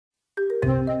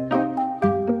Hello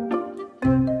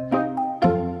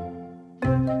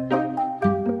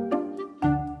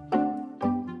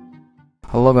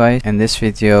guys, in this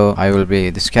video I will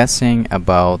be discussing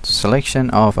about selection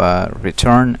of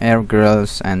return air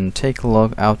grills and take a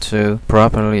look how to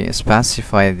properly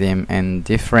specify them in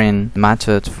different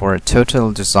methods for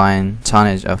total design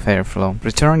tonnage of airflow.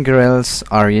 Return grills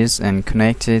are used and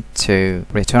connected to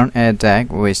return air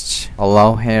duct, which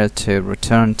allow air to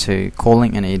return to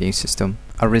cooling and heating system.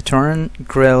 A return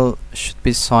grill should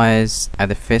be sized at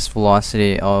a face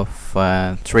velocity of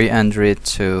 300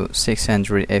 to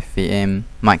 600 fpm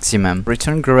maximum.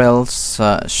 Return grills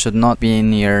should not be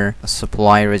near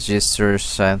supply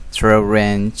registers throw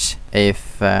range.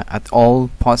 If at all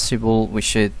possible, we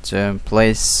should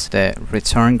place the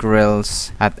return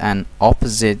grills at an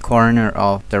opposite corner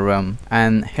of the room.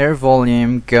 And air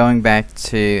volume going back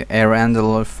to air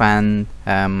handler fan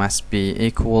must be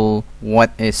equal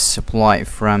what is supplied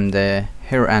from the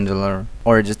air handler,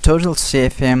 or the total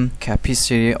CFM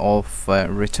capacity of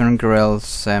return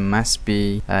grills must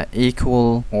be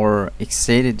equal or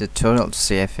exceeded the total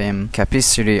CFM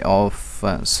capacity of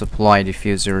supply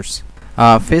diffusers.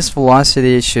 Face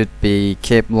velocity should be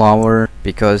kept lower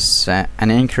because an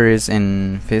increase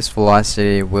in face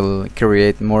velocity will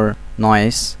create more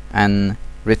noise, and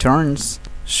returns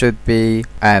should be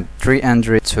at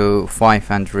 300 to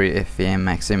 500 fpm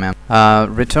maximum.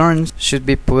 Returns should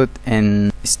be put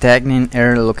in stagnant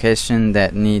air location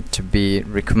that need to be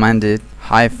recommended,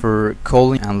 high for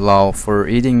cooling and low for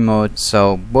heating mode,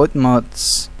 so both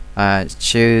modes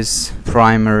choose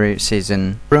primary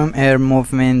season. Room air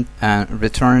movement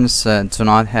returns do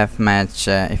not have much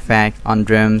effect on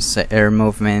room's air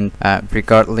movement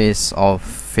regardless of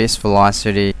face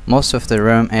velocity. Most of the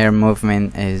room air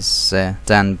movement is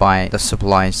done by the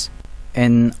supplies.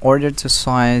 In order to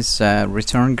size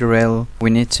return grill, we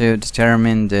need to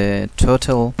determine the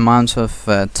total amount of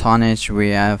tonnage we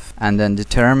have, and then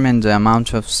determine the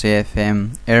amount of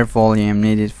CFM air volume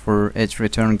needed for each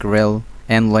return grill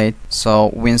inlet.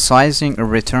 So when sizing a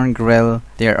return grill,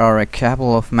 there are a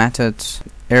couple of methods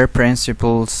air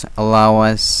principles allow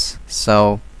us.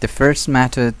 So the first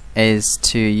method is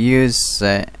to use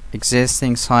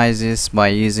existing sizes by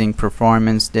using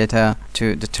performance data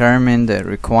to determine the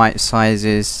required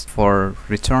sizes for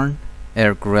return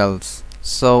air grills.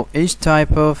 So each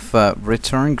type of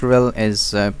return grill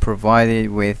is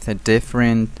provided with a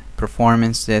different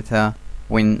performance data.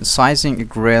 When sizing a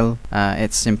grill,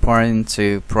 it's important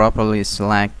to properly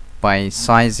select by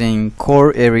sizing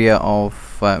core area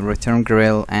of return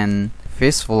grill and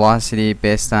face velocity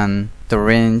based on the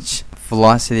range,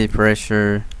 velocity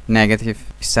pressure, negative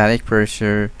static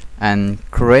pressure, and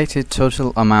corrected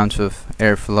total amount of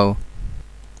airflow.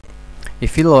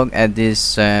 If you look at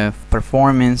this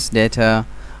performance data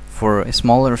for a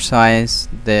smaller size,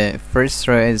 the first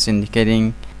row is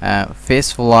indicating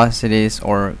face velocities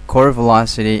or core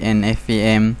velocity in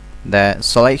FEM. The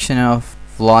selection of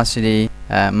velocity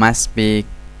must be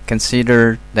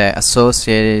considered the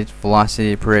associated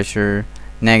velocity pressure,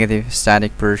 negative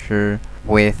static pressure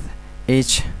with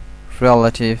each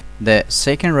relative. The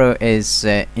second row is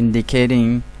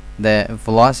indicating the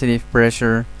velocity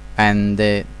pressure, and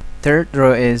the third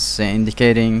row is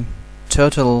indicating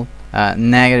total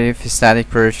negative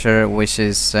static pressure, which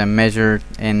is measured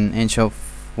in inch of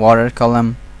water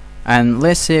column. And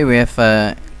let's say we have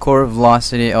a core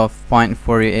velocity of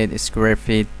 0.48 square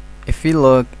feet. If we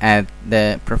look at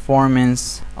the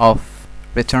performance of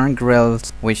return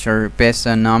grills, which are based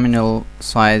on nominal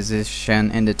sizes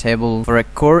shown in the table, for a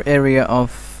core area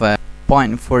of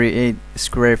 0.48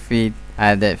 square feet,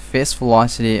 the face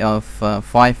velocity of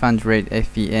 500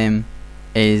 fpm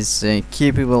is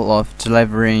capable of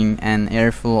delivering an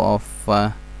airflow of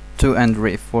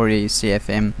 240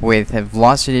 cfm with a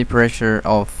velocity pressure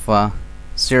of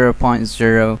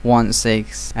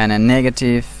 0.016 and a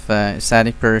negative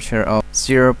static pressure of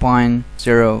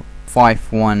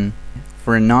 0.051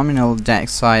 for a nominal deck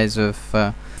size of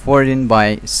 14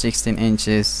 by 16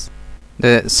 inches.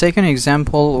 The second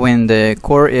example, when the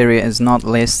core area is not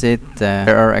listed,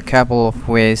 there are a couple of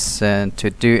ways to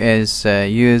do is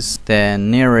use the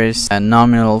nearest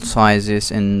nominal sizes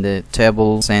in the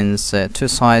table, since two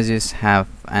sizes have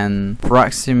an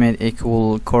approximate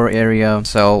equal core area.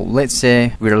 So let's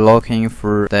say we're looking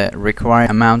for the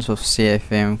required amount of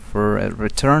CFM for a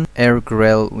return air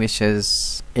grill, which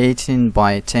is 18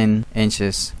 by 10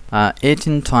 inches.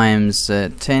 18 times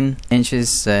 10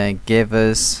 inches give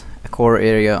us a core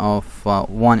area of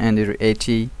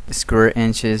 180 square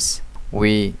inches.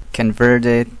 We convert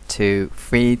it to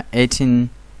feet.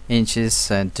 18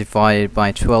 inches divided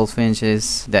by 12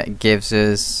 inches, that gives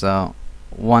us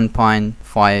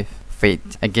 1.5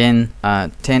 feet. Again,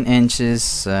 10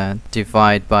 inches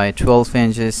divided by 12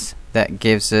 inches, that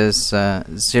gives us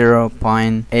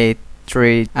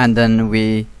 0.83, and then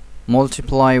we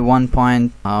multiply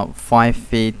 1.5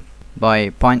 feet by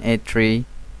 0.83,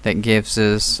 that gives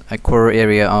us a core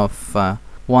area of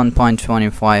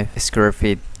 1.25 square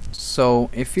feet. So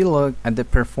if you look at the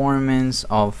performance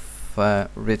of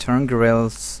return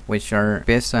grills, which are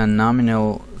based on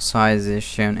nominal sizes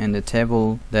shown in the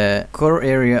table, the core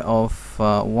area of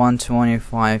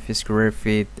 125 square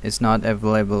feet is not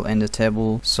available in the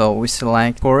table, so we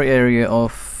select core area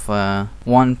of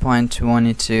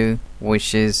 1.22,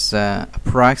 which is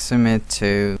approximate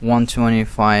to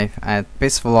 125 at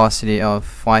pitch velocity of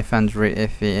 500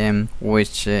 FEM,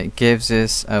 which gives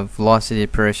us a velocity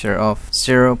pressure of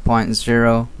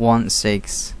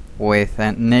 0.016 with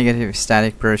a negative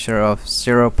static pressure of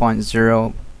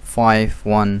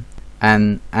 0.051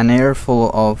 and an airflow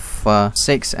of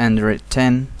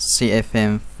 610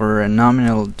 CFM for a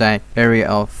nominal duct area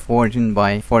of 14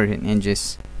 by 14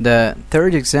 inches. The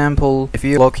third example, if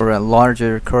you look for a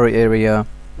larger core area,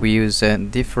 we use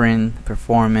different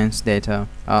performance data.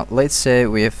 Let's say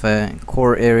we have a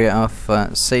core area of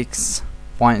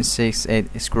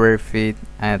 6.68 square feet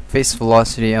at pitch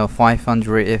velocity of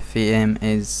 500 FEM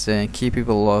is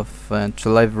capable of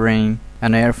delivering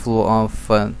an airflow of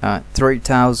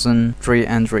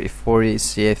 3,340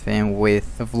 CFM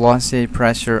with a velocity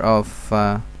pressure of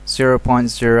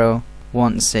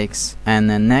 0.016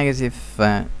 and a negative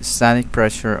static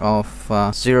pressure of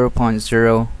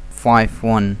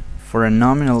 0.051 for a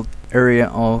nominal area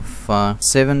of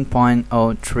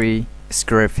 7.03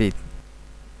 square feet.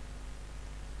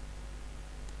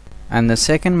 And the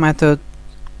second method,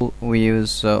 we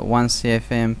use 1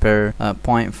 CFM per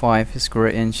 0.5 square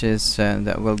inches,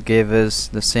 that will give us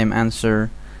the same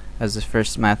answer as the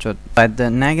first method. But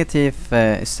the negative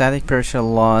static pressure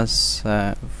loss,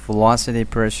 velocity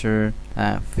pressure,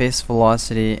 phase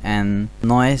velocity and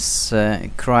noise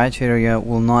criteria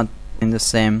will not be the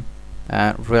same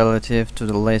relative to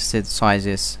the listed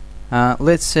sizes.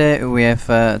 Let's say we have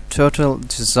a total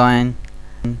design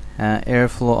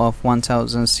airflow of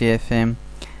 1000 CFM,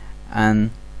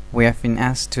 and we have been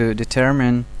asked to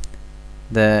determine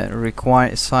the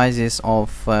required sizes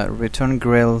of return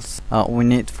grills we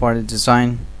need for the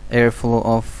design airflow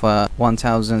of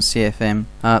 1000 CFM.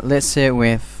 Let's say we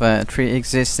have 3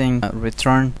 existing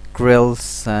return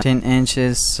grills, 10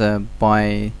 inches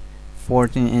by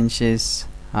 14 inches,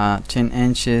 10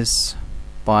 inches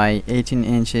by 18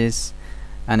 inches,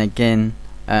 and again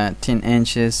 10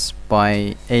 inches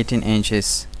by 18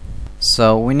 inches.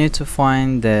 So we need to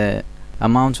find the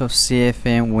amount of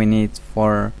CFM we need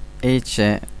for each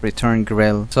return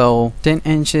grill. So 10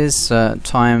 inches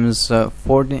times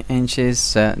 14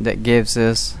 inches, that gives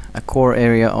us a core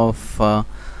area of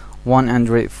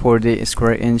 140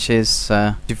 square inches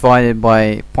divided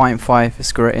by 0.5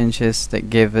 square inches, that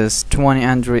gives us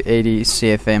 280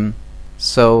 CFM.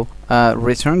 So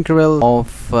return grill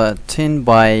of 10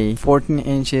 by 14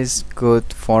 inches good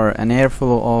for an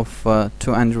airflow of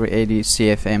 280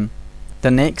 CFM.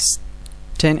 The next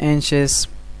 10 inches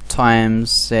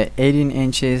times 18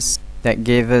 inches, that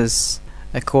gave us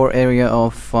a core area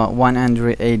of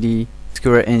 180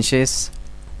 square inches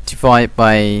divided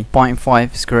by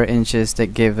 0.5 square inches,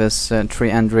 that gave us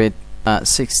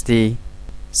 360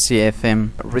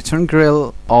 CFM. Return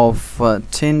grill of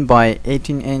 10 by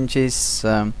 18 inches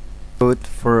good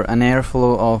for an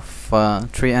airflow of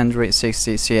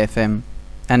 360 CFM.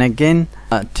 And again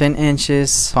 10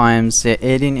 inches times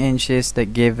 18 inches,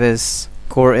 that gave us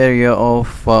core area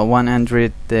of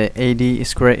 180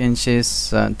 square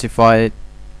inches divided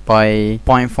by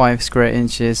 0.5 square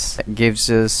inches, that gives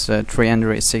us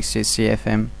 360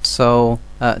 CFM. So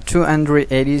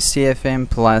 280 CFM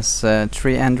plus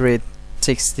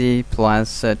 360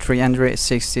 plus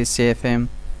 360 CFM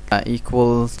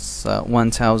equals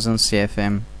 1000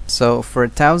 CFM. So for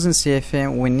 1000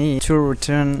 CFM we need 2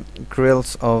 return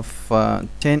grills of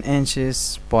 10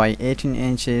 inches by 18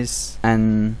 inches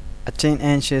and 10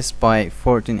 inches by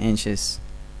 14 inches.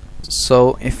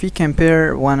 So if we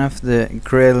compare one of the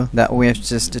grill that we have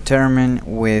just determined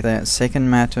with the second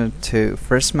method to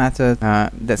first method,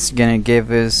 that's gonna give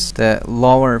us the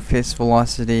lower pitch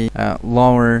velocity,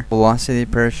 lower velocity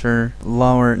pressure,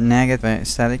 lower negative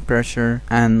static pressure,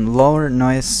 and lower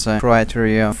noise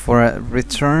criteria for a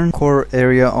return core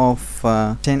area of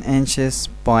 10 inches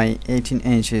by 18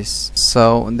 inches.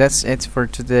 So that's it for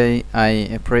today. I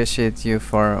appreciate you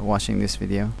for watching this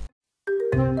video.